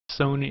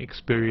Sony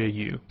Xperia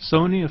U.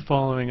 Sony are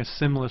following a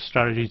similar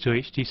strategy to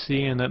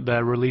HTC in that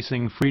they're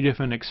releasing 3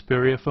 different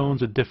Xperia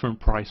phones at different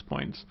price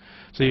points.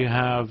 So you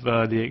have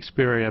the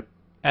Xperia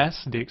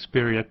S, the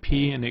Xperia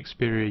P, and the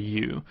Xperia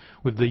U,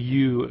 with the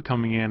U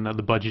coming in at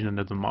the budget end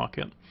of the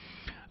market.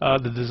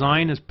 The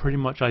design is pretty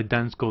much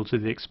identical to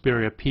the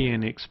Xperia P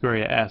and the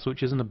Xperia S,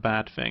 which isn't a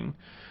bad thing.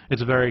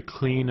 It's a very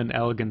clean and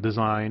elegant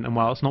design, and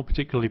while it's not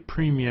particularly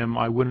premium,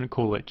 I wouldn't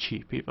call it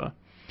cheap either.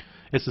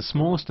 It's the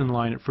smallest in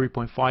line at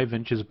 3.5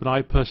 inches, but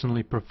I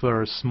personally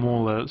prefer a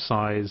smaller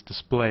size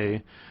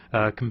display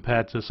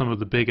compared to some of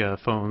the bigger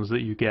phones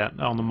that you get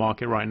on the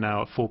market right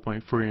now at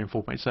 4.3 and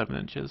 4.7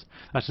 inches.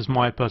 That's just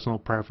my personal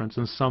preference,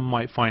 and some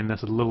might find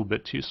this a little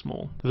bit too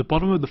small. The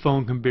bottom of the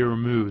phone can be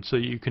removed so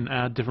you can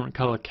add different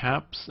color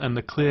caps, and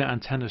the clear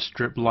antenna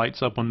strip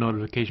lights up on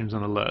notifications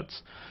and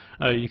alerts.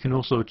 You can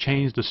also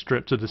change the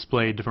strip to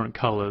display different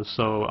colors,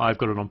 so I've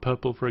got it on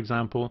purple for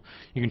example.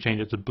 You can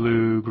change it to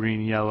blue,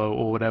 green, yellow,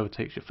 or whatever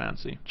takes your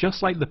fancy.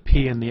 Just like the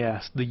P and the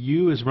S, the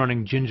U is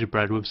running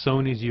Gingerbread with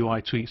Sony's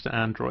UI tweaks to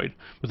Android,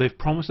 but they've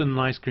promised an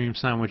ice cream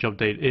sandwich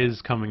update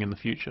is coming in the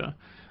future.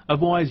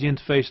 Otherwise, the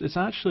interface is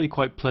actually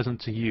quite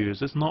pleasant to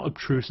use. It's not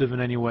obtrusive in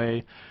any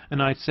way,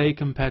 and I'd say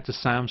compared to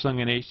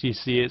Samsung and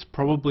HTC, it's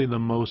probably the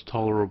most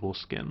tolerable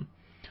skin.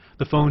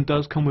 The phone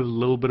does come with a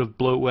little bit of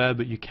bloatware,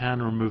 but you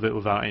can remove it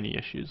without any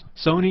issues.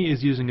 Sony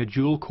is using a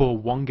dual-core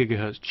 1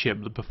 GHz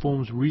chip that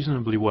performs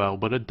reasonably well,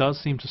 but it does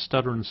seem to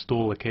stutter and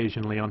stall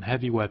occasionally on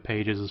heavy web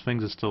pages as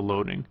things are still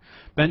loading.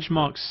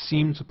 Benchmarks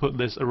seem to put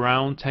this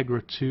around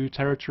Tegra 2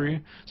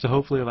 territory, so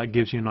hopefully that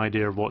gives you an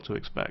idea of what to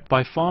expect.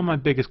 By far my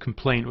biggest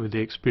complaint with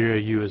the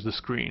Xperia U is the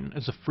screen.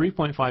 It's a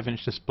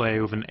 3.5-inch display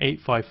with an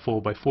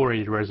 854 by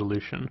 480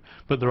 resolution,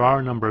 but there are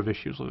a number of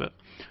issues with it.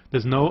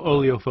 There's no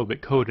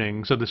oleophobic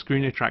coating, so the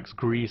screen attracts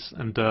grease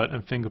and dirt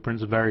and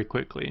fingerprints very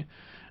quickly.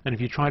 And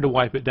if you try to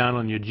wipe it down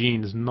on your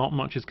jeans, not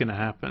much is going to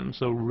happen,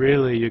 so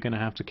really you're going to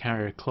have to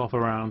carry a cloth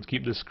around to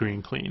keep the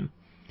screen clean.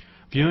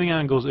 Viewing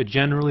angles are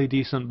generally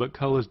decent, but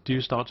colors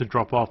do start to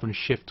drop off and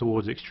shift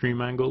towards extreme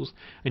angles,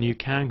 and you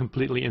can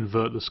completely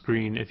invert the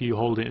screen if you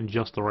hold it in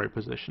just the right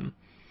position.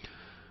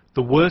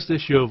 The worst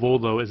issue of all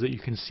though is that you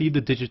can see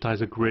the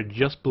digitizer grid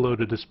just below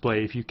the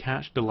display if you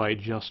catch the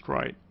light just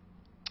right.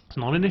 It's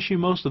not an issue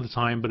most of the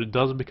time, but it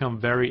does become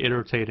very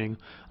irritating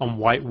on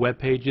white web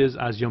pages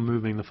as you're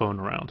moving the phone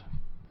around.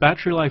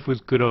 Battery life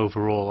was good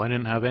overall. I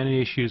didn't have any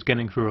issues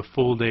getting through a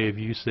full day of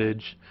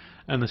usage,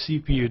 and the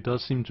CPU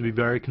does seem to be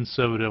very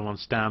conservative on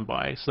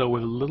standby, so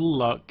with a little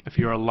luck, if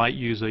you're a light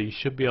user, you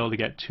should be able to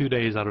get 2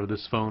 days out of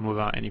this phone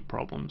without any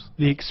problems.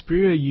 The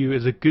Xperia U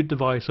is a good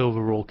device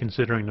overall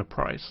considering the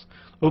price.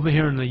 Over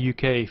here in the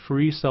UK,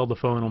 Free sell the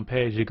phone on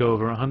pay-as-you-go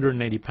over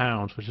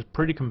 £180, which is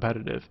pretty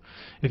competitive.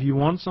 If you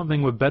want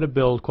something with better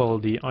build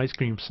quality, ice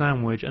cream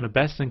sandwich, and a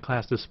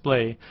best-in-class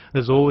display,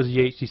 there's always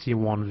the HTC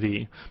One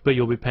V, but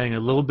you'll be paying a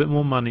little bit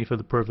more money for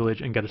the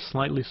privilege and get a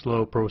slightly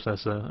slower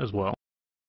processor as well.